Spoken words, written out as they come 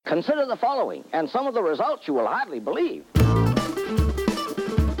Consider the following, and some of the results you will hardly believe.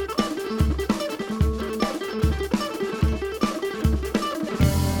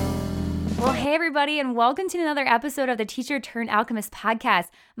 Well, hey everybody, and welcome to another episode of the Teacher Turned Alchemist podcast.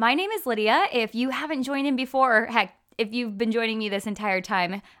 My name is Lydia. If you haven't joined in before, or heck, if you've been joining me this entire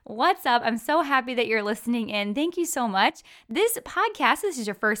time, what's up? I'm so happy that you're listening in. Thank you so much. This is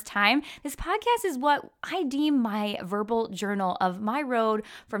your first time. This podcast is what I deem my verbal journal of my road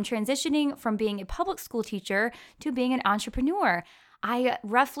from transitioning from being a public school teacher to being an entrepreneur. I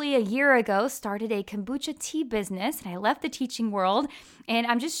roughly a year ago started a kombucha tea business, and I left the teaching world, and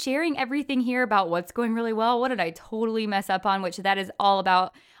I'm just sharing everything here about what's going really well, what did I totally mess up on, which that is all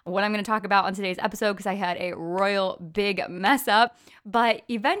about what I'm going to talk about on today's episode because I had a royal big mess up. But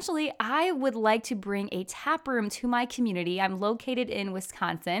eventually, I would like to bring a tap room to my community. I'm located in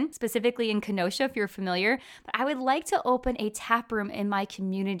Wisconsin, specifically in Kenosha, if you're familiar. But I would like to open a tap room in my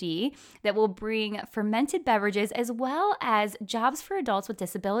community that will bring fermented beverages as well as jobs for adults with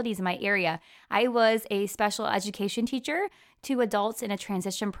disabilities in my area. I was a special education teacher to adults in a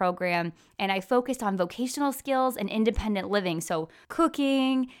transition program, and I focused on vocational skills and independent living, so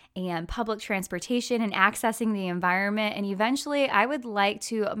cooking and public transportation and accessing the environment. And eventually, I would like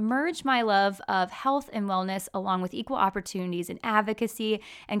to merge my love of health and wellness along with equal opportunities and advocacy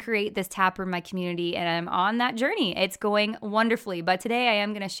and create this tap room in my community. And I'm on that journey. It's going wonderfully. But today, I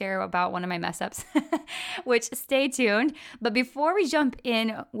am going to share about one of my mess ups, which stay tuned. But before we jump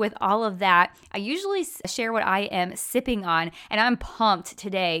in with all of that, I usually share what I am sipping on. And I'm pumped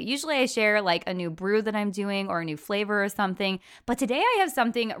today. Usually I share like a new brew that I'm doing or a new flavor or something. But today I have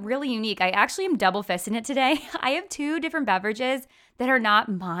something really unique. I actually am double fisting it today. I have two different beverages that are not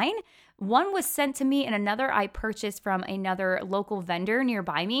mine. One was sent to me and another I purchased from another local vendor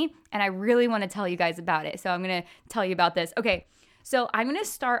nearby me. And I really want to tell you guys about it. So I'm going to tell you about this. Okay. So I'm going to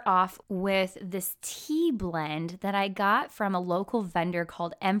start off with this tea blend that I got from a local vendor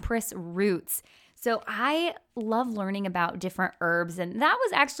called Empress Roots. So I love learning about different herbs, and that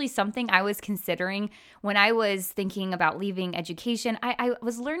was actually something I was considering when I was thinking about leaving education. I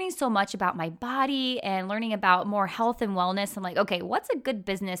was learning so much about my body and learning about more health and wellness. I'm like, okay, what's a good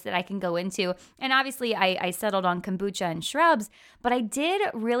business that I can go into? And obviously I settled on kombucha and shrubs, but I did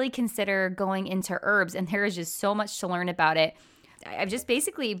really consider going into herbs, and there is just so much to learn about it. I've just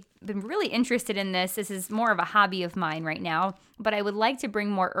basically been really interested in this. This is more of a hobby of mine right now, but I would like to bring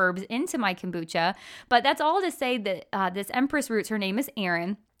more herbs into my kombucha. But that's all to say that this Empress Roots, her name is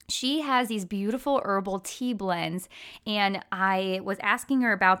Erin. She has these beautiful herbal tea blends, and I was asking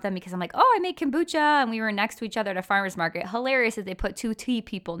her about them because I'm like, oh, I make kombucha, and we were next to each other at a farmer's market. Hilarious that they put two tea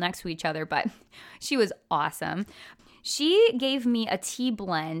people next to each other, but she was awesome. She gave me a tea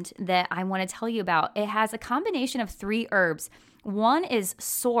blend that I want to tell you about. It has a combination of 3 herbs. One is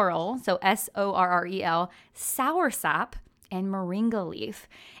sorrel, so S-O-R-R-E-L, soursop, and moringa leaf.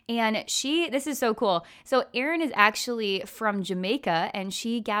 And this is so cool. So Erin is actually from Jamaica, and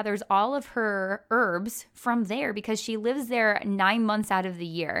she gathers all of her herbs from there because she lives there 9 months out of the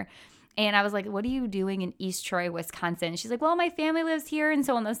year. And I was like, what are you doing in East Troy, Wisconsin? She's like, well, my family lives here. And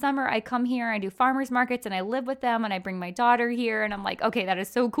so in the summer, I come here, I do farmers markets, and I live with them, and I bring my daughter here. And I'm like, okay, that is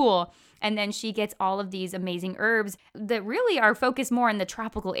so cool. And then she gets all of these amazing herbs that really are focused more in the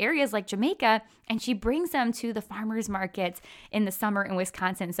tropical areas like Jamaica, and she brings them to the farmers markets in the summer in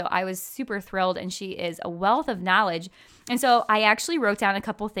Wisconsin. So I was super thrilled, and she is a wealth of knowledge. And so I actually wrote down a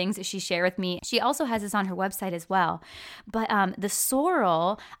couple things that she shared with me. She also has this on her website as well. But the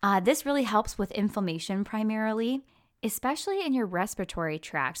sorrel, this really helps with inflammation primarily, especially in your respiratory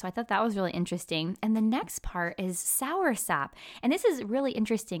tract. So I thought that was really interesting. And the next part is soursop. And this is really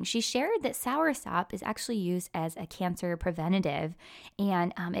interesting. She shared that soursop is actually used as a cancer preventative,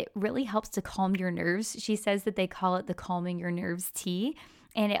 and it really helps to calm your nerves. She says that they call it the calming your nerves tea.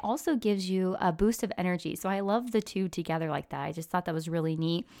 And it also gives you a boost of energy. So I love the two together like that. I just thought that was really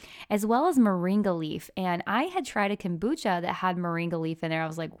neat. As well as moringa leaf. And I had tried a kombucha that had moringa leaf in there. I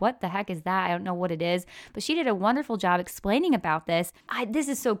was like, what the heck is that? I don't know what it is. But she did a wonderful job explaining about this. This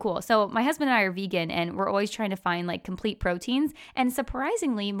is so cool. So my husband and I are vegan, and we're always trying to find like complete proteins. And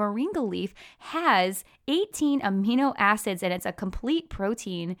surprisingly, moringa leaf has 18 amino acids, and it's a complete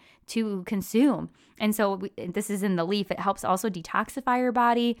protein to consume. And so this is in the leaf. It helps also detoxify your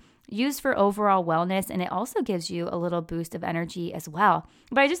body, used for overall wellness, and it also gives you a little boost of energy as well.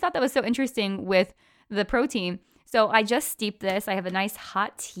 But I just thought that was so interesting with the protein. So I just steeped this. I have a nice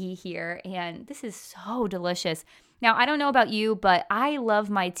hot tea here, and this is so delicious. Now, I don't know about you, but I love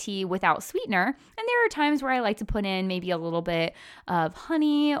my tea without sweetener. And there are times where I like to put in maybe a little bit of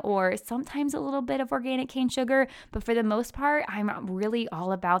honey or sometimes a little bit of organic cane sugar. But for the most part, I'm really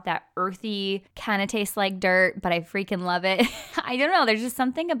all about that earthy, kind of tastes like dirt, but I freaking love it. I don't know. There's just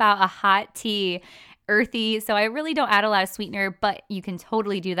something about a hot tea, earthy. So I really don't add a lot of sweetener, but you can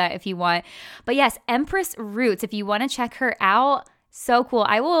totally do that if you want. But yes, Empress Roots, if you want to check her out, so cool.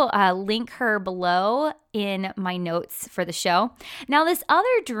 I will link her below in my notes for the show. Now, this other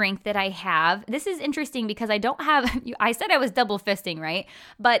drink that I have, this is interesting because I don't have, I said I was double fisting, right?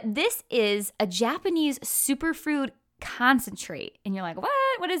 But this is a Japanese superfood concentrate. And you're like,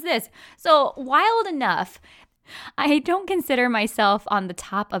 what? What is this? So wild enough, I don't consider myself on the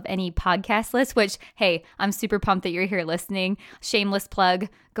top of any podcast list, which, hey, I'm super pumped that you're here listening. Shameless plug.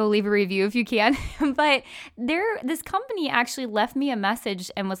 Go leave a review if you can. But this company actually left me a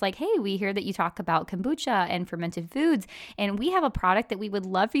message and was like, hey, we hear that you talk about kombucha and fermented foods, and we have a product that we would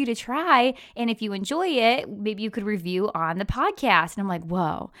love for you to try. And if you enjoy it, maybe you could review on the podcast. And I'm like,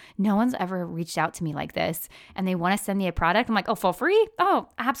 whoa, no one's ever reached out to me like this. And they want to send me a product. I'm like, oh, for free? Oh,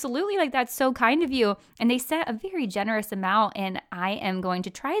 absolutely. Like, that's so kind of you. And they sent a very generous amount. And I am going to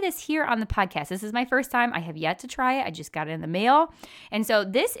try this here on the podcast. This is my first time. I have yet to try it. I just got it in the mail. And so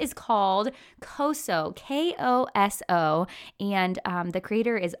this is called Koso, Koso, and the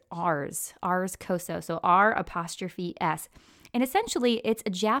creator is Ars Koso, so R''S. And essentially, it's a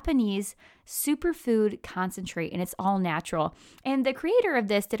Japanese superfood concentrate, and it's all natural. And the creator of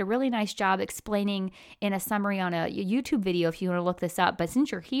this did a really nice job explaining in a summary on a YouTube video if you want to look this up. But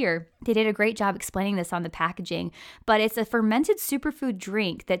since you're here, they did a great job explaining this on the packaging. But it's a fermented superfood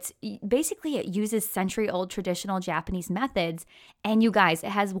drink that's basically, it uses century-old traditional Japanese methods. And you guys, it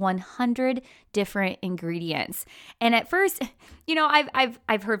has 100 different ingredients. And at first, you know,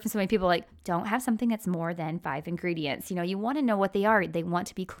 I've heard from so many people like, don't have something that's more than 5 ingredients. You know, you want to know what they are. They want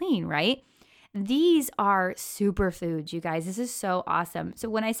to be clean, right? These are superfoods, you guys. This is so awesome. So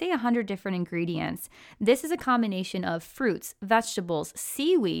when I say 100 different ingredients, this is a combination of fruits, vegetables,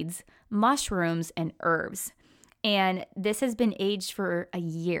 seaweeds, mushrooms, and herbs. And this has been aged for a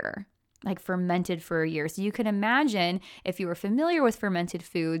year, like fermented for a year. So you can imagine, if you were familiar with fermented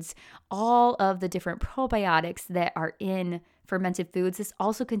foods, all of the different probiotics that are in fermented foods. This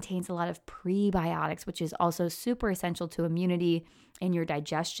also contains a lot of prebiotics, which is also super essential to immunity and your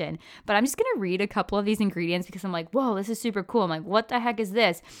digestion. But I'm just going to read a couple of these ingredients because I'm like, whoa, this is super cool. I'm like, what the heck is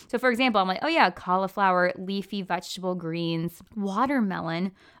this? So for example, I'm like, oh yeah, cauliflower, leafy vegetable greens,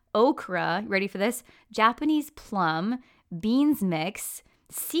 watermelon, okra, ready for this? Japanese plum, beans mix,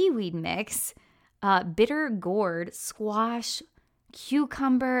 seaweed mix, bitter gourd, squash,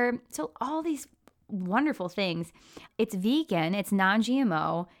 cucumber. So all these wonderful things. It's vegan, it's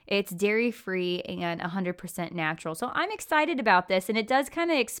non-GMO, it's dairy-free, and 100% natural. So I'm excited about this, and it does kind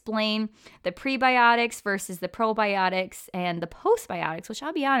of explain the prebiotics versus the probiotics and the postbiotics, which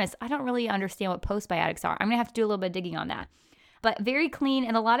I'll be honest, I don't really understand what postbiotics are. I'm going to have to do a little bit of digging on that. But very clean,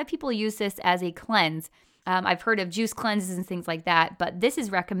 and a lot of people use this as a cleanse. I've heard of juice cleanses and things like that, but this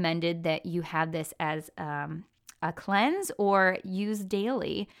is recommended that you have this as a cleanse or use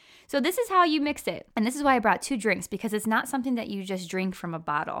daily. So this is how you mix it. And this is why I brought 2 drinks, because it's not something that you just drink from a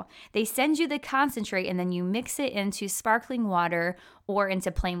bottle. They send you the concentrate and then you mix it into sparkling water or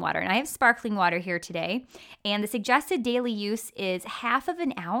into plain water. And I have sparkling water here today. And the suggested daily use is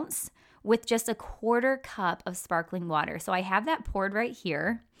 1/2 ounce with just a 1/4 cup of sparkling water. So I have that poured right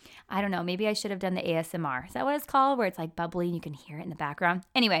here. I don't know, maybe I should have done the ASMR. Is that what it's called? Where it's like bubbly and you can hear it in the background.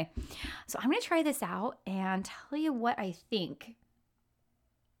 Anyway, so I'm going to try this out and tell you what I think.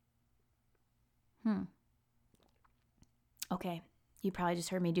 Okay, you probably just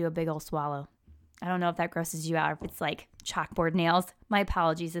heard me do a big old swallow. I don't know if that grosses you out, if it's like chalkboard nails. My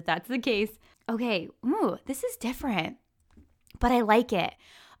apologies if that's the case. Okay, this is different, but I like it.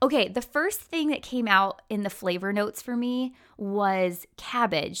 Okay, the first thing that came out in the flavor notes for me was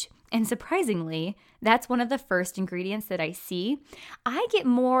cabbage. And surprisingly, that's one of the first ingredients that I see. I get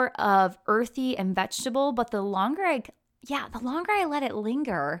more of earthy and vegetable, but the longer I let it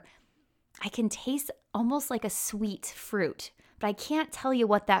linger, I can taste almost like a sweet fruit. But I can't tell you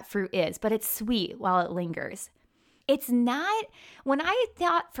what that fruit is, but it's sweet while it lingers. It's not, when I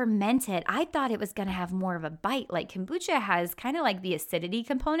thought fermented, I thought it was going to have more of a bite. Like kombucha has kind of like the acidity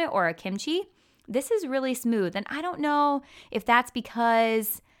component, or a kimchi. This is really smooth. And I don't know if that's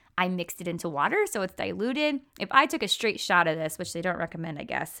because I mixed it into water, so it's diluted. If I took a straight shot of this, which they don't recommend, I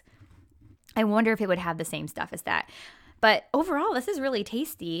guess, I wonder if it would have the same stuff as that. But overall, this is really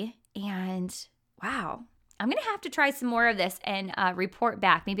tasty. And wow, I'm going to have to try some more of this and report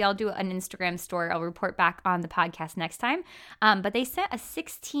back. Maybe I'll do an Instagram story. I'll report back on the podcast next time. But they sent a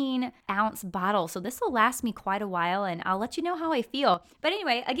 16-ounce bottle, so this will last me quite a while, and I'll let you know how I feel. But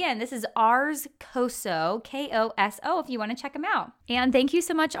anyway, again, this is Ars Koso, Koso, if you want to check them out. And thank you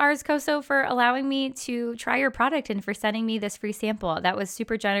so much, Ars Koso, for allowing me to try your product and for sending me this free sample. That was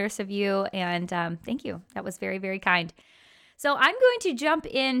super generous of you, and thank you. That was very, very kind. So I'm going to jump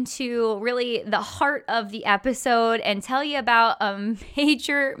into really the heart of the episode and tell you about a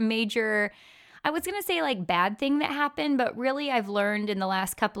major, I was going to say like bad thing that happened, but really I've learned in the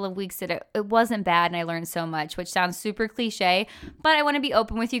last couple of weeks that it wasn't bad, and I learned so much, which sounds super cliche, but I want to be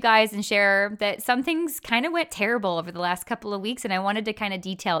open with you guys and share that some things kind of went terrible over the last couple of weeks, and I wanted to kind of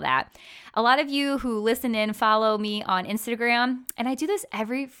detail that. A lot of you who listen in follow me on Instagram, and I do this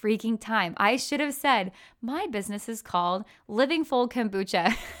every freaking time. I should have said, my business is called Living Full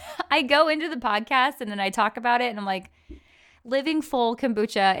Kombucha. I go into the podcast and then I talk about it, and I'm like, Living Full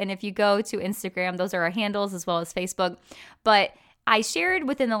Kombucha. And if you go to Instagram, those are our handles as well as Facebook. But I shared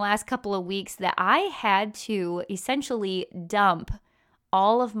within the last couple of weeks that I had to essentially dump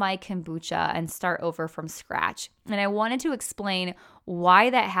all of my kombucha and start over from scratch. And I wanted to explain why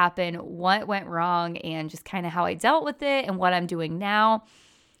that happened, what went wrong, and just kind of how I dealt with it and what I'm doing now.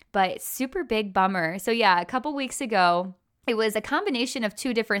 But super big bummer. So yeah, a couple weeks ago, it was a combination of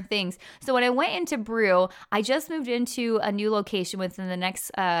two different things. So when I went into brew, I just moved into a new location within the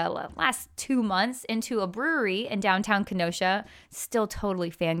next last 2 months into a brewery in downtown Kenosha. Still totally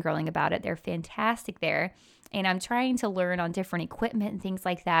fangirling about it. They're fantastic there. And I'm trying to learn on different equipment and things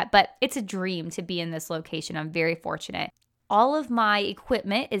like that. But it's a dream to be in this location. I'm very fortunate. All of my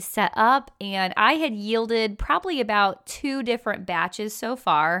equipment is set up, and I had yielded probably about 2 different batches so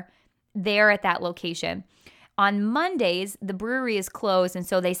far there at that location. On Mondays, the brewery is closed, and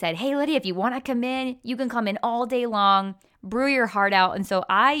so they said, hey, Lydia, if you want to come in, you can come in all day long, brew your heart out. And so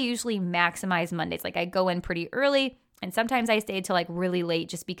I usually maximize Mondays. Like I go in pretty early, and sometimes I stay till like really late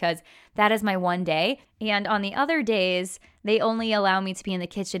just because that is my one day. And on the other days, they only allow me to be in the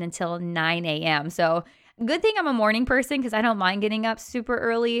kitchen until 9 a.m. So good thing I'm a morning person because I don't mind getting up super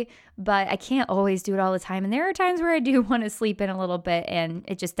early, but I can't always do it all the time. And there are times where I do want to sleep in a little bit and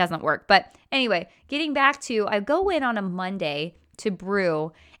it just doesn't work. But anyway, getting back to, I go in on a Monday to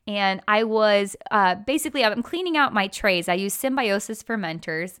brew, and I was basically, I'm cleaning out my trays. I use Symbiosis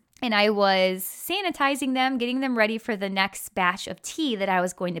fermenters, and I was sanitizing them, getting them ready for the next batch of tea that I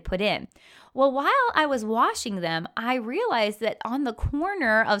was going to put in. Well, while I was washing them, I realized that on the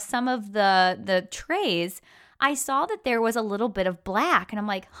corner of some of the trays, I saw that there was a little bit of black. And I'm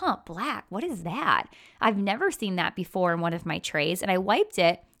like, black? What is that? I've never seen that before in one of my trays. And I wiped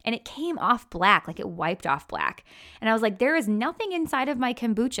it, and it came off black, like it wiped off black. And I was like, there is nothing inside of my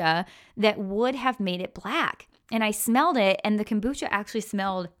kombucha that would have made it black. And I smelled it, and the kombucha actually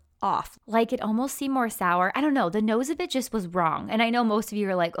smelled off. Like it almost seemed more sour. I don't know. The nose of it just was wrong. And I know most of you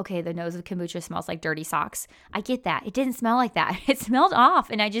are like, okay, the nose of kombucha smells like dirty socks. I get that. It didn't smell like that. It smelled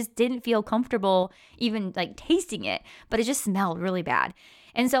off, and I just didn't feel comfortable even like tasting it, but it just smelled really bad.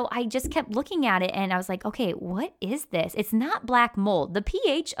 And so I just kept looking at it, and I was like, okay, what is this? It's not black mold. The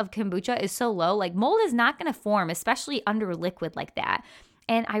pH of kombucha is so low, like mold is not going to form, especially under liquid like that.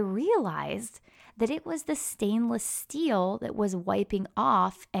 And I realized that it was the stainless steel that was wiping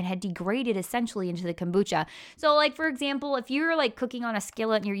off and had degraded essentially into the kombucha. So like, for example, if you're like cooking on a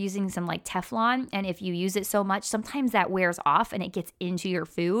skillet and you're using some like Teflon, and if you use it so much, sometimes that wears off and it gets into your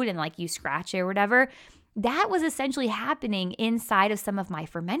food and like you scratch it or whatever. That was essentially happening inside of some of my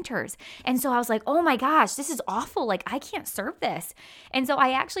fermenters. And so I was like, oh my gosh, this is awful. Like I can't serve this. And so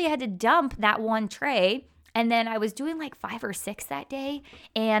I actually had to dump that one tray. And then I was doing like 5 or 6 that day,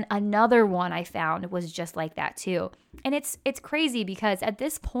 and another one I found was just like that too. And it's crazy because at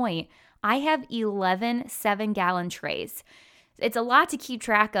this point, I have 11 7-gallon trays. It's a lot to keep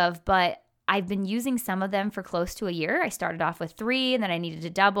track of, but I've been using some of them for close to a year. I started off with 3, and then I needed to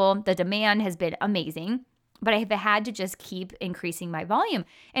double. The demand has been amazing, but I've had to just keep increasing my volume.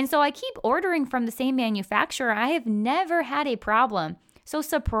 And so I keep ordering from the same manufacturer. I have never had a problem. So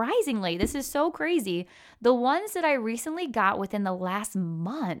surprisingly, this is so crazy, the ones that I recently got within the last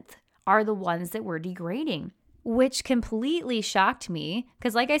month are the ones that were degrading, which completely shocked me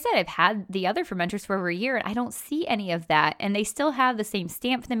because like I said, I've had the other fermenters for over a year and I don't see any of that, and they still have the same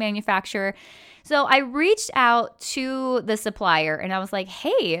stamp from the manufacturer. So I reached out to the supplier and I was like,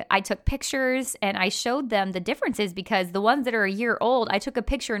 hey, I took pictures and I showed them the differences because the ones that are a year old, I took a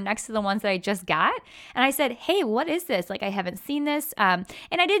picture next to the ones that I just got. And I said, hey, what is this? Like, I haven't seen this. And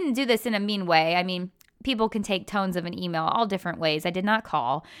I didn't do this in a mean way. I mean, people can take tones of an email all different ways. I did not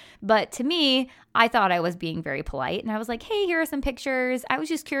call. But to me, I thought I was being very polite. And I was like, hey, here are some pictures. I was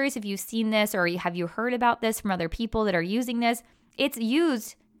just curious if you've seen this or have you heard about this from other people that are using this.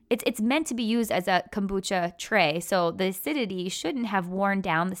 It's meant to be used as a kombucha tray. So the acidity shouldn't have worn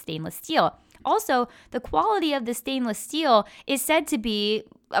down the stainless steel. Also, the quality of the stainless steel is said to be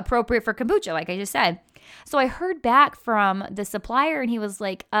appropriate for kombucha, like I just said. So I heard back from the supplier and he was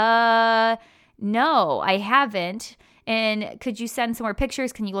like, no, I haven't. And could you send some more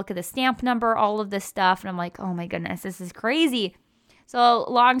pictures? Can you look at the stamp number, all of this stuff? And I'm like, oh my goodness, this is crazy. So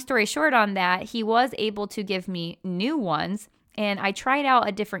long story short on that, he was able to give me new ones. And I tried out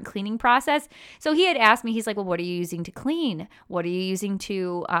a different cleaning process. So he had asked me, he's like, well, what are you using to clean? What are you using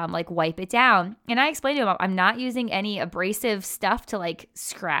to wipe it down? And I explained to him, I'm not using any abrasive stuff to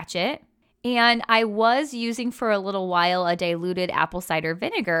scratch it. And I was using for a little while a diluted apple cider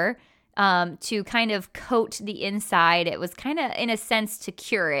vinegar to kind of coat the inside. It was kind of, in a sense, to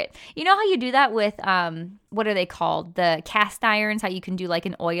cure it. You know how you do that with, what are they called? The cast irons, how you can do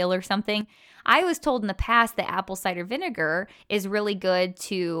an oil or something. I was told in the past that apple cider vinegar is really good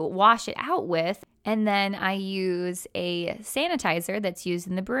to wash it out with. And then I use a sanitizer that's used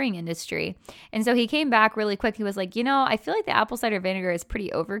in the brewing industry. And so he came back really quick. He was like, I feel like the apple cider vinegar is pretty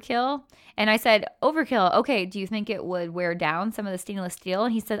overkill. And I said, overkill? Okay, do you think it would wear down some of the stainless steel?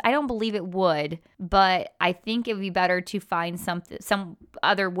 And he said, I don't believe it would, but I think it would be better to find some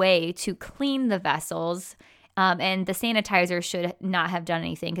other way to clean the vessels. And the sanitizer should not have done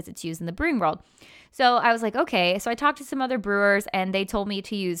anything because it's used in the brewing world. So I was like, okay. So I talked to some other brewers and they told me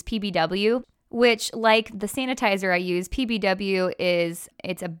to use PBW, which, like the sanitizer I use, PBW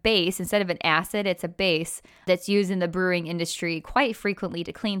it's a base. Instead of an acid, it's a base that's used in the brewing industry quite frequently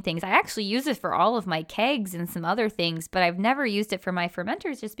to clean things. I actually use it for all of my kegs and some other things, but I've never used it for my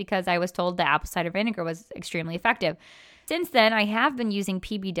fermenters just because I was told the apple cider vinegar was extremely effective. Since then, I have been using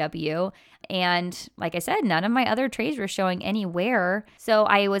PBW, and like I said, none of my other trays were showing any wear, so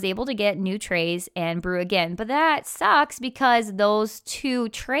I was able to get new trays and brew again. But that sucks because those two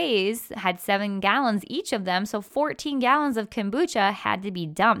trays had 7 gallons each of them, so 14 gallons of kombucha had to be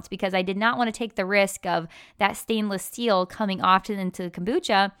dumped because I did not want to take the risk of that stainless steel coming off into the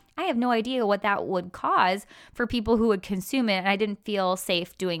kombucha. I have no idea what that would cause for people who would consume it, and I didn't feel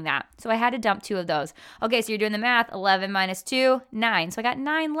safe doing that. So I had to dump 2 of those. Okay, so you're doing the math. 11 minus 2, 9. So I got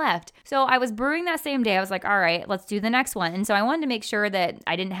 9 left. So I was brewing that same day. I was like, all right, let's do the next one. And so I wanted to make sure that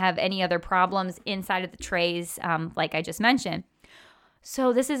I didn't have any other problems inside of the trays, like I just mentioned.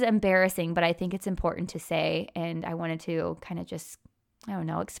 So this is embarrassing, but I think it's important to say, and I wanted to kind of just,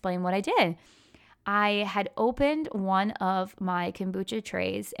 explain what I did. I had opened one of my kombucha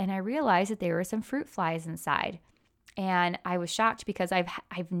trays and I realized that there were some fruit flies inside. And I was shocked because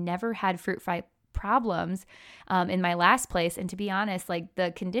I've never had fruit fly problems in my last place. And to be honest,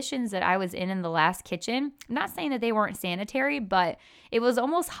 the conditions that I was in the last kitchen, I'm not saying that they weren't sanitary, but it was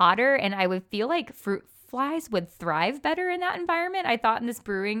almost hotter and I would feel like fruit flies would thrive better in that environment. I thought in this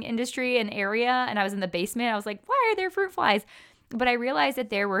brewing industry and area, and I was in the basement, I was like, why are there fruit flies? But I realized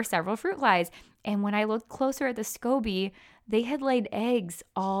that there were several fruit flies. And when I looked closer at the SCOBY, they had laid eggs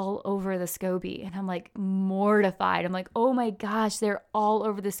all over the SCOBY. And I'm mortified. I'm like, oh my gosh, they're all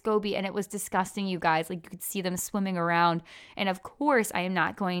over the SCOBY. And it was disgusting, you guys. You could see them swimming around. And of course, I am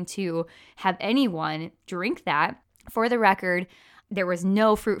not going to have anyone drink that. For the record, there was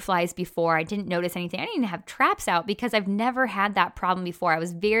no fruit flies before. I didn't notice anything. I didn't even have traps out because I've never had that problem before. I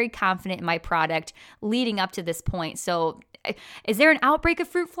was very confident in my product leading up to this point. So is there an outbreak of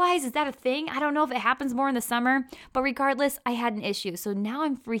fruit flies? Is that a thing? I don't know if it happens more in the summer, but regardless, I had an issue. So now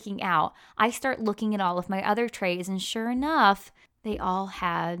I'm freaking out. I start looking at all of my other trays, and sure enough, they all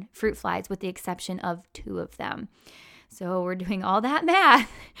had fruit flies with the exception of 2 of them. So we're doing all that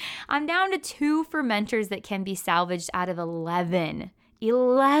math. I'm down to 2 fermenters that can be salvaged out of 11.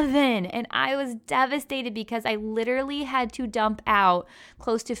 11. And I was devastated because I literally had to dump out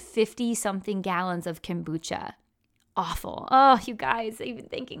close to 50 something gallons of kombucha. Awful. Oh, you guys, even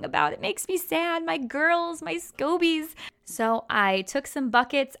thinking about it makes me sad. My girls, my SCOBYs. So I took some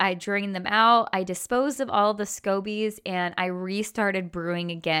buckets, I drained them out, I disposed of all the SCOBYs, and I restarted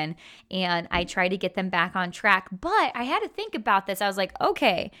brewing again. And I tried to get them back on track. But I had to think about this. I was like,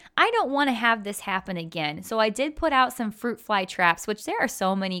 okay, I don't want to have this happen again. So I did put out some fruit fly traps, which there are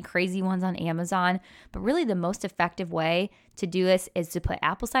so many crazy ones on Amazon. But really the most effective way to do this is to put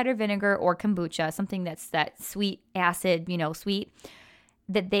apple cider vinegar or kombucha, something that's that sweet acid, sweet,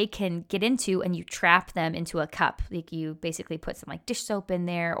 that they can get into, and you trap them into a cup. You basically put some dish soap in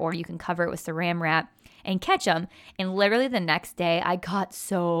there, or you can cover it with saran wrap and catch them. And literally the next day I got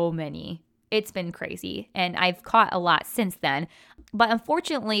so many it's been crazy. And I've caught a lot since then. But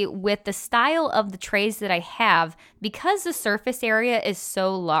unfortunately, with the style of the trays that I have, because the surface area is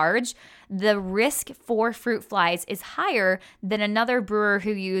so large, the risk for fruit flies is higher than another brewer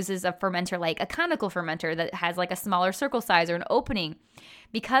who uses a fermenter like a conical fermenter that has like a smaller circle size or an opening.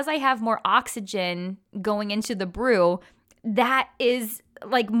 Because I have more oxygen going into the brew, that is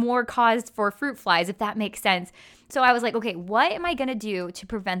like more cause for fruit flies, if that makes sense. So I was like, okay, what am I going to do to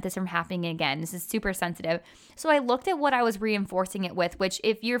prevent this from happening again? This is super sensitive. So I looked at what I was reinforcing it with, which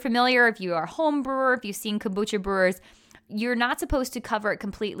if you're familiar, if you are a home brewer, if you've seen kombucha brewers, you're not supposed to cover it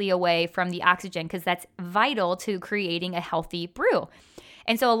completely away from the oxygen because that's vital to creating a healthy brew.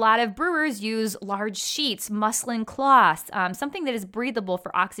 And so a lot of brewers use large sheets, muslin cloths, something that is breathable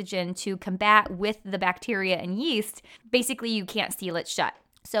for oxygen to combat with the bacteria and yeast. Basically, you can't seal it shut.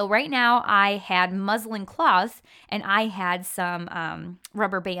 So right now I had muslin cloths and I had some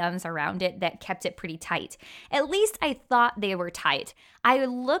rubber bands around it that kept it pretty tight. At least I thought they were tight. I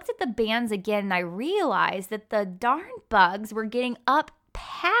looked at the bands again and I realized that the darn bugs were getting up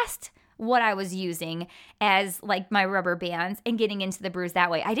past what I was using as like my rubber bands and getting into the brews that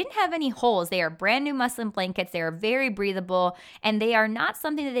way. I didn't have any holes. They are brand new muslin blankets. They are very breathable and they are not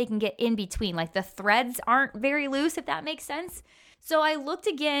something that they can get in between. Like the threads aren't very loose, if that makes sense. So I looked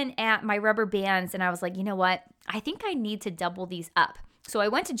again at my rubber bands and I was like, you know what? I think I need to double these up. So I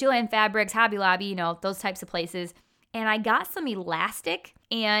went to Joann Fabrics, Hobby Lobby, those types of places. And I got some elastic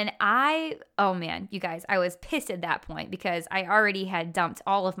and oh man, you guys, I was pissed at that point because I already had dumped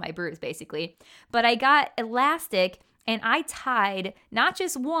all of my brews basically. But I got elastic and I tied not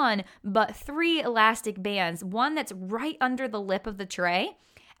just one, but 3 elastic bands. One that's right under the lip of the tray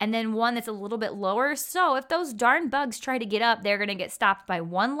and then one that's a little bit lower. So if those darn bugs try to get up, they're going to get stopped by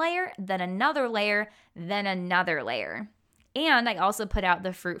one layer, then another layer, then another layer. And I also put out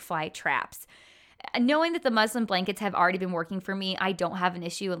the fruit fly traps. Knowing that the muslin blankets have already been working for me, I don't have an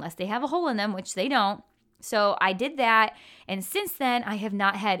issue unless they have a hole in them, which they don't. So I did that, and since then, I have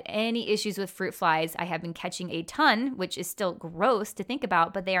not had any issues with fruit flies. I have been catching a ton, which is still gross to think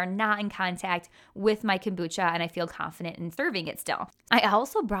about, but they are not in contact with my kombucha, and I feel confident in serving it still. I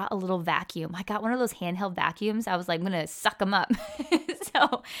also brought a little vacuum. I got one of those handheld vacuums. I was like, I'm going to suck them up.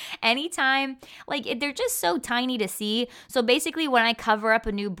 So anytime, like they're just so tiny to see. So basically when I cover up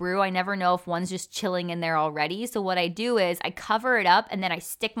a new brew, I never know if one's just chilling in there already. So what I do is I cover it up and then I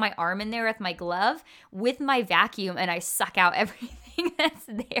stick my arm in there with my glove with my vacuum and I suck out everything that's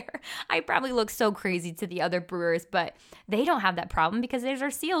there. I probably look so crazy to the other brewers, but they don't have that problem because theirs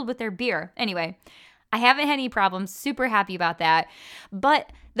are sealed with their beer. Anyway, I haven't had any problems. Super happy about that.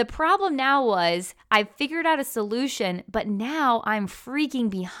 But the problem now was I figured out a solution, but now I'm freaking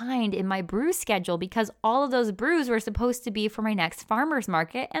behind in my brew schedule because all of those brews were supposed to be for my next farmer's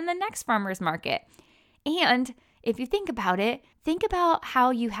market and the next farmer's market. And if you think about it, think about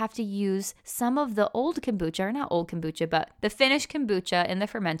how you have to use some of the old kombucha, or not old kombucha, but the finished kombucha in the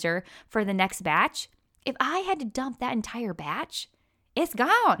fermenter for the next batch. If I had to dump that entire batch, it's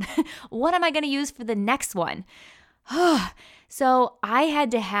gone. What am I going to use for the next one? So I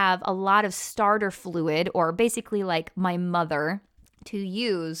had to have a lot of starter fluid, or basically like my mother, to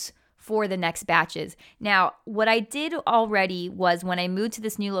use for the next batches. Now, what I did already was when I moved to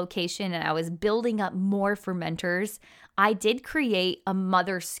this new location and I was building up more fermenters, I did create a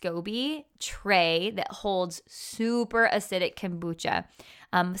Mother SCOBY tray that holds super acidic kombucha.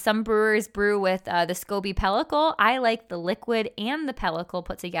 Some brewers brew with the SCOBY pellicle. I like the liquid and the pellicle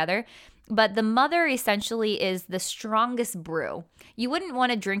put together. But the Mother essentially is the strongest brew. You wouldn't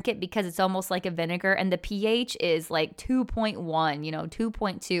want to drink it because it's almost like a vinegar and the pH is like 2.1,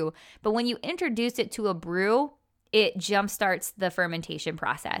 2.2. But when you introduce it to a brew, it jumpstarts the fermentation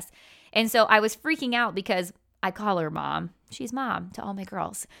process. And so I was freaking out because I call her mom. She's mom to all my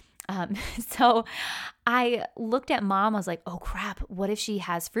girls. So I looked at mom. I was like, oh crap, what if she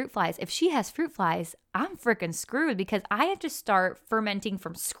has fruit flies? If she has fruit flies, I'm freaking screwed because I have to start fermenting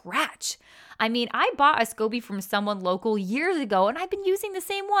from scratch. I mean, I bought a SCOBY from someone local years ago and I've been using the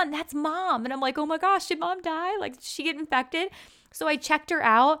same one. That's mom. And I'm like, oh my gosh, did mom die? Like, did she get infected? So I checked her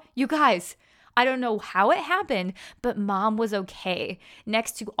out. You guys, I don't know how it happened, but mom was okay.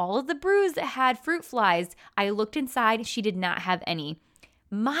 Next to all of the brews that had fruit flies, I looked inside. She did not have any.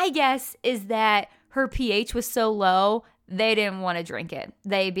 My guess is that her pH was so low, they didn't want to drink it,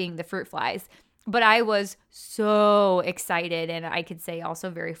 they being the fruit flies. But I was so excited, and I could say also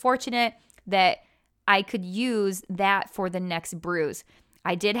very fortunate that I could use that for the next brews.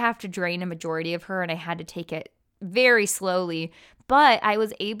 I did have to drain a majority of her, and I had to take it very slowly, but I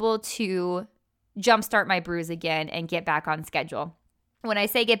was able to jumpstart my brews again and get back on schedule. When I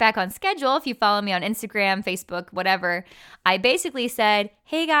say get back on schedule, if you follow me on Instagram, Facebook, whatever, I basically said,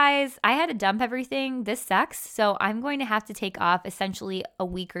 hey guys, I had to dump everything. This sucks. So I'm going to have to take off essentially a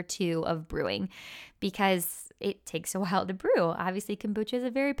week or two of brewing because it takes a while to brew. Obviously, kombucha is a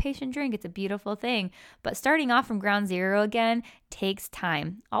very patient drink. It's a beautiful thing. But starting off from ground zero again takes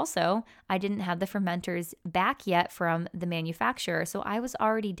time. Also, I didn't have the fermenters back yet from the manufacturer. So I was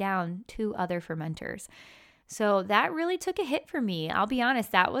already down 2 other fermenters. So that really took a hit for me. I'll be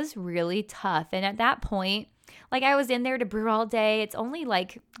honest, that was really tough. And at that point, like I was in there to brew all day. It's only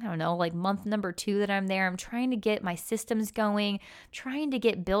like, I don't know, like month number 2 that I'm there. I'm trying to get my systems going, trying to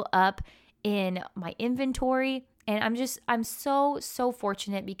get built up in my inventory. And I'm so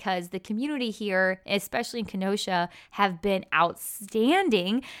fortunate because the community here, especially in Kenosha, have been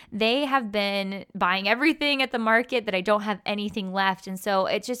outstanding. They have been buying everything at the market that I don't have anything left. And so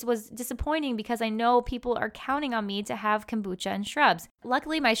it just was disappointing because I know people are counting on me to have kombucha and shrubs.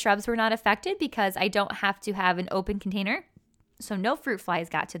 Luckily, my shrubs were not affected because I don't have to have an open container. So no fruit flies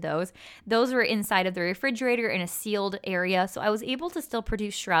got to those. Those were inside of the refrigerator in a sealed area. So I was able to still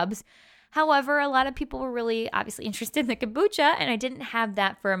produce shrubs. However, a lot of people were really obviously interested in the kombucha, and I didn't have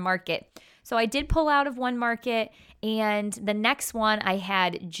that for a market. So I did pull out of one market, and the next one I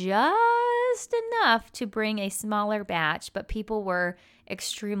had just enough to bring a smaller batch, but people were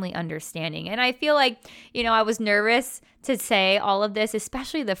extremely understanding. And I feel like, I was nervous to say all of this,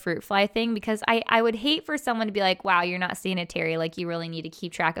 especially the fruit fly thing, because I would hate for someone to be like, wow, you're not sanitary, like you really need to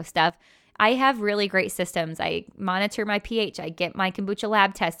keep track of stuff. I have really great systems. I monitor my pH. I get my kombucha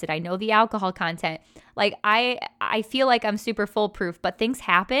lab tested. I know the alcohol content. Like I feel like I'm super foolproof, but things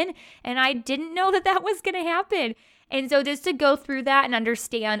happen and I didn't know that was going to happen. And so just to go through that and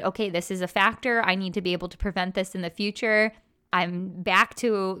understand, okay, this is a factor. I need to be able to prevent this in the future. I'm back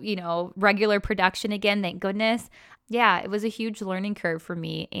to, regular production again, thank goodness. Yeah, it was a huge learning curve for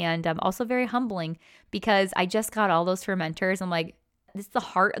me and also very humbling because I just got all those fermenters. I'm like, this is the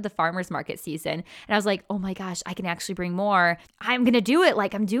heart of the farmer's market season. And I was like, oh my gosh, I can actually bring more. I'm going to do it.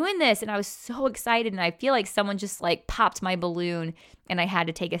 Like I'm doing this. And I was so excited. And I feel like someone just like popped my balloon and I had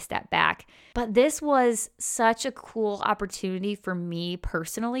to take a step back. But this was such a cool opportunity for me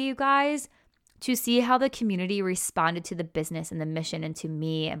personally, you guys, to see how the community responded to the business and the mission and to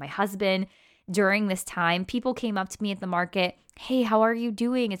me and my husband. During this time, people came up to me at the market. Hey, how are you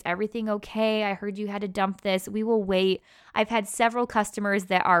doing? Is everything okay? I heard you had to dump this. We will wait. I've had several customers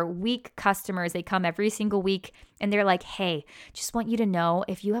that are week customers. They come every single week and they're like, hey, just want you to know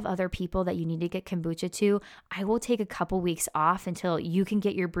if you have other people that you need to get kombucha to, I will take a couple weeks off until you can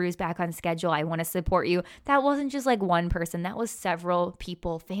get your brews back on schedule. I want to support you. That wasn't just like one person. That was several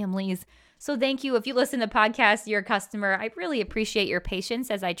people, families. So thank you. If you listen to the podcast, you're a customer. I really appreciate your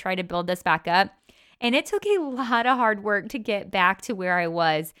patience as I try to build this back up. And it took a lot of hard work to get back to where I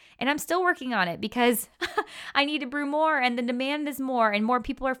was. And I'm still working on it because I need to brew more and the demand is more and more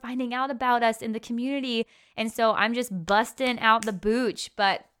people are finding out about us in the community. And so I'm just busting out the booch.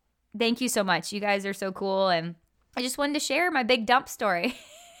 But thank you so much. You guys are so cool. And I just wanted to share my big dump story.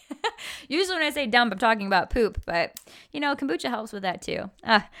 Usually when I say dump, I'm talking about poop, but kombucha helps with that too.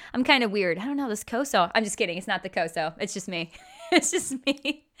 I'm kind of weird. I don't know, this Koso. I'm just kidding. It's not the Koso. It's just me. It's just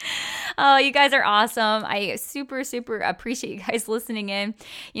me. Oh, you guys are awesome. I super, super appreciate you guys listening in.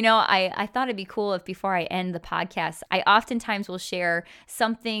 I thought it'd be cool if before I end the podcast, I oftentimes will share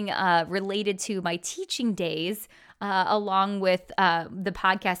something related to my teaching days along with the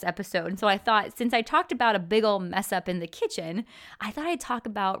podcast episode. And so I thought, since I talked about a big old mess up in the kitchen, I thought I'd talk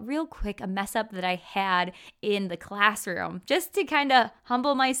about real quick a mess up that I had in the classroom, just to kind of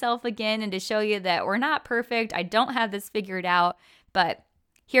humble myself again and to show you that we're not perfect. I don't have this figured out, but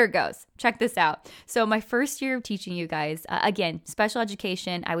here it goes. Check this out. So my first year of teaching, you guys, again, special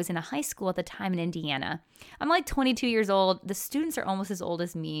education, I was in a high school at the time in Indiana. I'm like 22 years old. The students are almost as old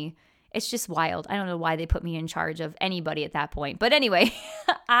as me. It's just wild. I don't know why they put me in charge of anybody at that point. But anyway,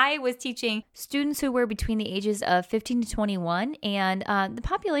 I was teaching students who were between the ages of 15 to 21. And the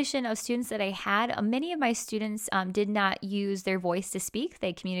population of students that I had, many of my students did not use their voice to speak.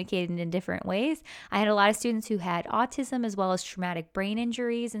 They communicated in different ways. I had a lot of students who had autism as well as traumatic brain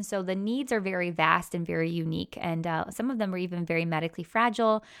injuries. And so the needs are very vast and very unique. And some of them were even very medically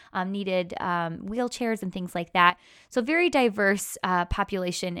fragile, needed wheelchairs and things like that. So very diverse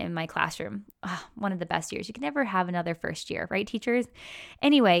population in my classroom. One of the best years. You can never have another first year, right, teachers?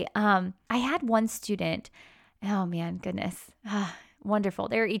 Anyway, I had one student. Oh man, goodness. Wonderful.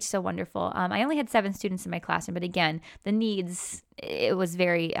 They were each so wonderful. I only had 7 students in my classroom, but again, the needs it was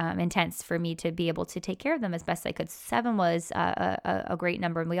very intense for me to be able to take care of them as best I could. 7 was a great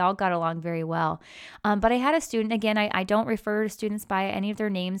number, and we all got along very well. But I had a student, again, I don't refer to students by any of their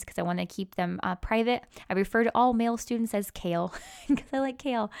names because I want to keep them private. I refer to all male students as Kale because I like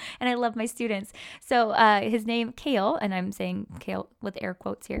kale and I love my students. So his name, Kale, and I'm saying Kale with air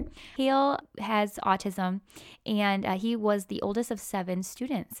quotes here. Kale has autism, and he was the oldest of 7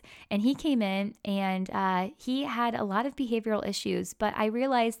 students. And he came in and he had a lot of behavioral issues. But I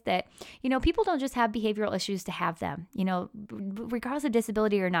realized that, people don't just have behavioral issues to have them, regardless of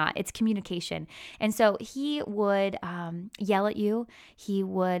disability or not, it's communication. And so he would yell at you. He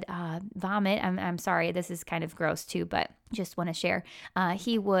would vomit. I'm sorry, this is kind of gross too, but just want to share.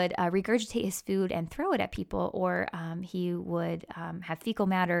 He would regurgitate his food and throw it at people, or he would have fecal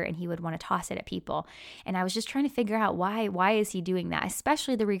matter and he would want to toss it at people. And I was just trying to figure out why is he doing that?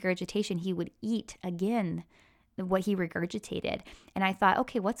 Especially the regurgitation. He would eat again what he regurgitated. And I thought,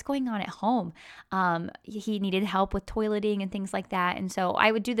 okay, what's going on at home? He needed help with toileting and things like that. And so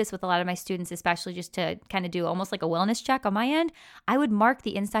I would do this with a lot of my students, especially just to kind of do almost like a wellness check on my end. I would mark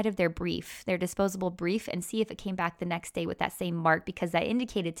the inside of their brief, their disposable brief, and see if it came back the next day with that same mark, because that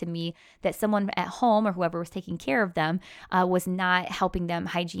indicated to me that someone at home or whoever was taking care of them was not helping them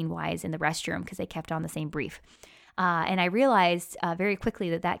hygiene-wise in the restroom because they kept on the same brief. And I realized very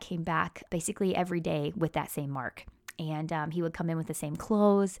quickly that came back basically every day with that same mark. And he would come in with the same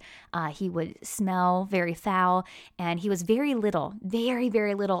clothes. He would smell very foul. And he was very little, very,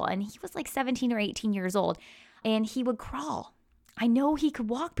 very little. And he was like 17 or 18 years old. And he would crawl. I know he could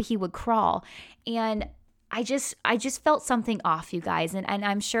walk, but he would crawl. And I just felt something off, you guys. And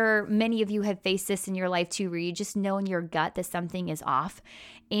I'm sure many of you have faced this in your life too, where you just know in your gut that something is off.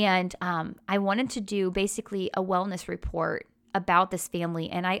 And I wanted to do basically a wellness report about this family.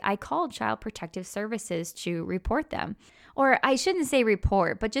 And I called Child Protective Services to report them. Or I shouldn't say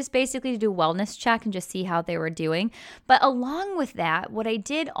report, but just basically to do a wellness check and just see how they were doing. But along with that, what I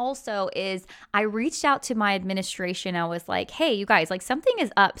did also is I reached out to my administration. I was like, hey, you guys, like something is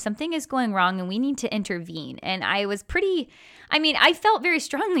up, something is going wrong, and we need to intervene. And I was I felt very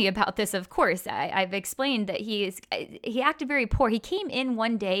strongly about this, of course. I've explained that he acted very poor. He came in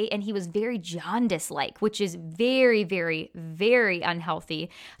one day and he was very jaundice-like, which is very, very, very unhealthy.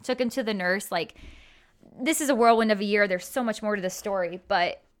 I took him to the nurse, this is a whirlwind of a year. There's so much more to the story,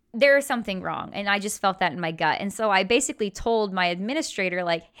 but there is something wrong. And I just felt that in my gut. And so I basically told my administrator,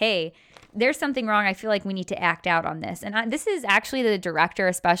 hey, there's something wrong. I feel like we need to act out on this. And this is actually the director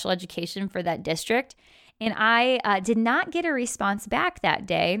of special education for that district. And I did not get a response back that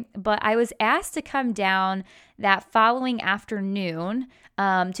day, but I was asked to come down that following afternoon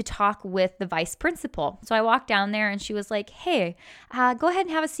to talk with the vice principal. So I walked down there and she was like, hey, go ahead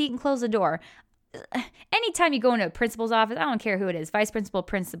and have a seat and close the door. Anytime you go into a principal's office, I don't care who it is, vice principal,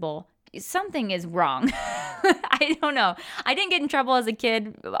 principal, something is wrong. I don't know. I didn't get in trouble as a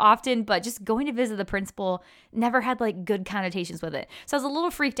kid often, but just going to visit the principal never had good connotations with it. So I was a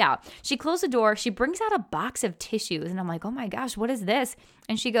little freaked out. She closed the door. She brings out a box of tissues and I'm like, oh my gosh, what is this?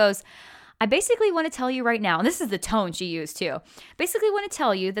 And she goes, I basically want to tell you right now, and this is the tone she used too, basically want to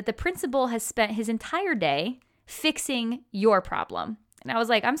tell you that the principal has spent his entire day fixing your problem. And I was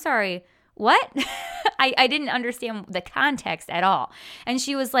like, I'm sorry, what? I didn't understand the context at all. And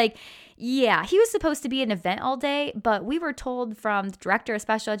she was like, yeah, he was supposed to be an event all day, but we were told from the director of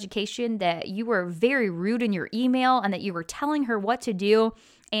special education that you were very rude in your email and that you were telling her what to do.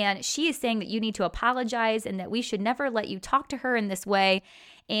 And she is saying that you need to apologize and that we should never let you talk to her in this way.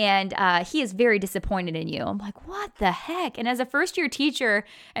 And he is very disappointed in you. I'm like, what the heck? And as a first-year teacher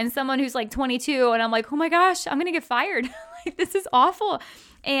and someone who's 22, and I'm like, oh my gosh, I'm going to get fired. This is awful.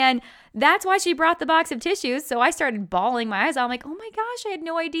 And that's why she brought the box of tissues. So I started bawling my eyes out. I'm like, oh my gosh, I had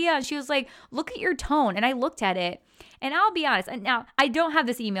no idea. And she was like, look at your tone. And I looked at it. And I'll be honest. And now I don't have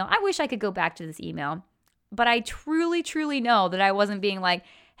this email. I wish I could go back to this email. But I truly, truly know that I wasn't being like,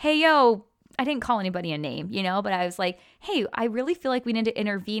 hey, yo, I didn't call anybody a name, but I was like, hey, I really feel like we need to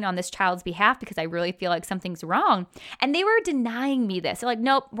intervene on this child's behalf because I really feel like something's wrong. And they were denying me this. They're like,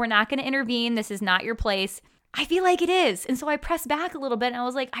 nope, we're not going to intervene. This is not your place. I feel like it is. And so I pressed back a little bit and I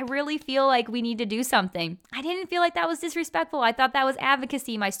was like, I really feel like we need to do something. I didn't feel like that was disrespectful. I thought that was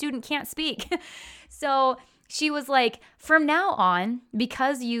advocacy. My student can't speak. So she was like, from now on,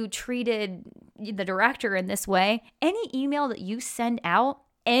 because you treated the director in this way, any email that you send out,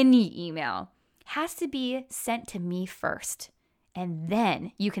 any email, has to be sent to me first. And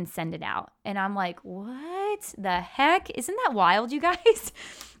then you can send it out. And I'm like, what the heck? Isn't that wild, you guys?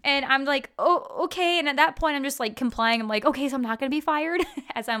 And I'm like, oh, okay. And at that point, I'm just complying. I'm like, okay, so I'm not going to be fired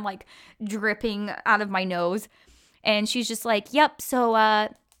as I'm dripping out of my nose. And she's just like, yep. So,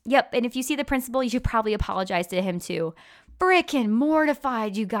 yep. And if you see the principal, you should probably apologize to him too. Frickin'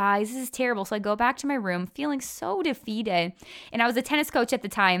 mortified, you guys. This is terrible. So I go back to my room feeling so defeated. And I was a tennis coach at the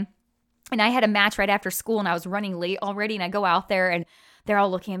time. And I had a match right after school and I was running late already. And I go out there and they're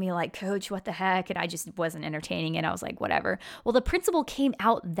all looking at me like, Coach, what the heck? And I just wasn't entertaining it. I was like, whatever. Well, the principal came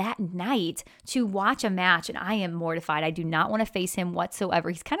out that night to watch a match and I am mortified. I do not want to face him whatsoever.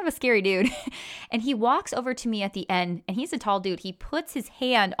 He's kind of a scary dude. And he walks over to me at the end and he's a tall dude. He puts his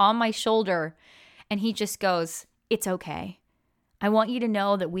hand on my shoulder and he just goes, it's okay. I want you to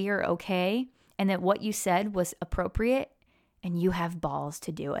know that we are okay and that what you said was appropriate. And you have balls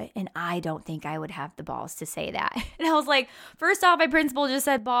to do it. And I don't think I would have the balls to say that. And I was like, first off, my principal just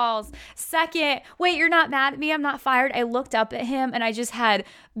said balls. Second, wait, you're not mad at me? I'm not fired. I looked up at him and I just had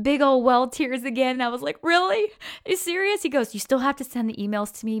big old well tears again. And I was like, really? Are you serious? He goes, you still have to send the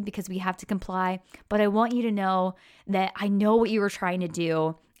emails to me because we have to comply. But I want you to know that I know what you were trying to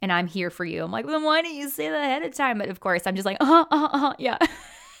do and I'm here for you. I'm like, then why didn't you say that ahead of time? But of course, I'm just like, yeah.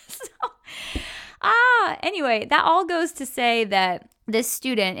 Anyway, that all goes to say that this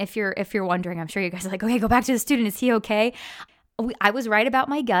student, if you're wondering, I'm sure you guys are like, okay, go back to the student. Is he okay? I was right about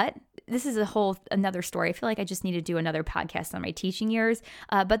my gut. This is another story. I feel like I just need to do another podcast on my teaching years.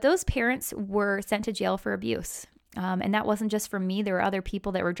 But those parents were sent to jail for abuse. And that wasn't just for me. There were other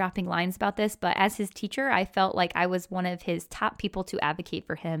people that were dropping lines about this. But as his teacher, I felt like I was one of his top people to advocate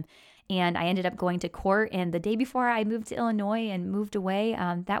for him. And I ended up going to court. And the day before I moved to Illinois and moved away,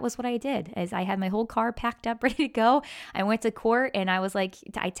 that was what I did. As I had my whole car packed up, ready to go. I went to court and I was like,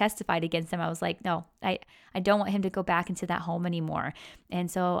 I testified against him. I was like, no, I don't want him to go back into that home anymore. And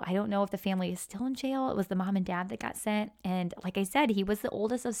so I don't know if the family is still in jail. It was the mom and dad that got sent. And like I said, he was the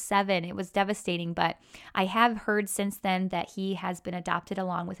oldest of 7. It was devastating. But I have heard since then that he has been adopted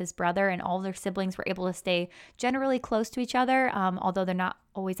along with his brother, and all their siblings were able to stay generally close to each other, although they're not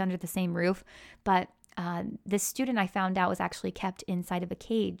always under the same roof. But this student, I found out, was actually kept inside of a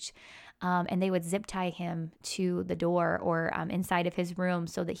cage. And they would zip tie him to the door or inside of his room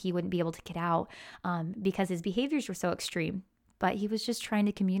so that he wouldn't be able to get out because his behaviors were so extreme. But he was just trying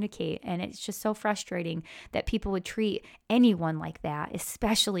to communicate. And it's just so frustrating that people would treat anyone like that,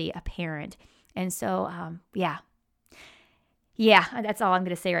 especially a parent. And so, yeah, that's all I'm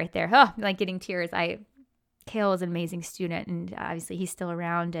going to say right there. Oh, like getting tears. Kale is an amazing student, and obviously he's still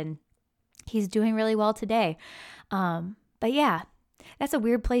around and he's doing really well today. But yeah, that's a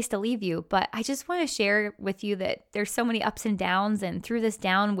weird place to leave you. But I just want to share with you that there's so many ups and downs, and through this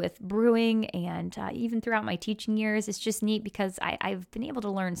down with brewing and even throughout my teaching years, it's just neat because I've been able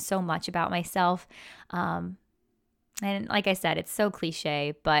to learn so much about myself. And like I said, it's so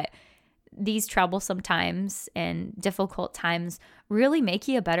cliche, but these troublesome times and difficult times really make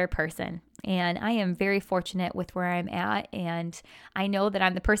you a better person. And I am very fortunate with where I'm at. And I know that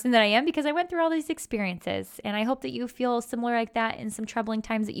I'm the person that I am because I went through all these experiences. And I hope that you feel similar like that in some troubling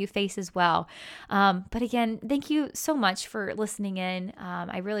times that you face as well. But again, thank you so much for listening in.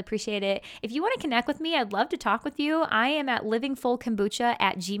 I really appreciate it. If you want to connect with me, I'd love to talk with you. I am at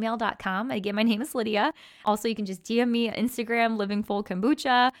livingfullkombucha@gmail.com. Again, my name is Lydia. Also, you can just DM me on Instagram,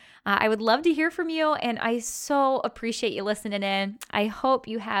 livingfullkombucha. I would love to hear from you. And I so appreciate you listening in. I hope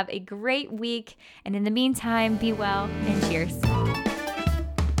you have a great week. And in the meantime, be well and cheers.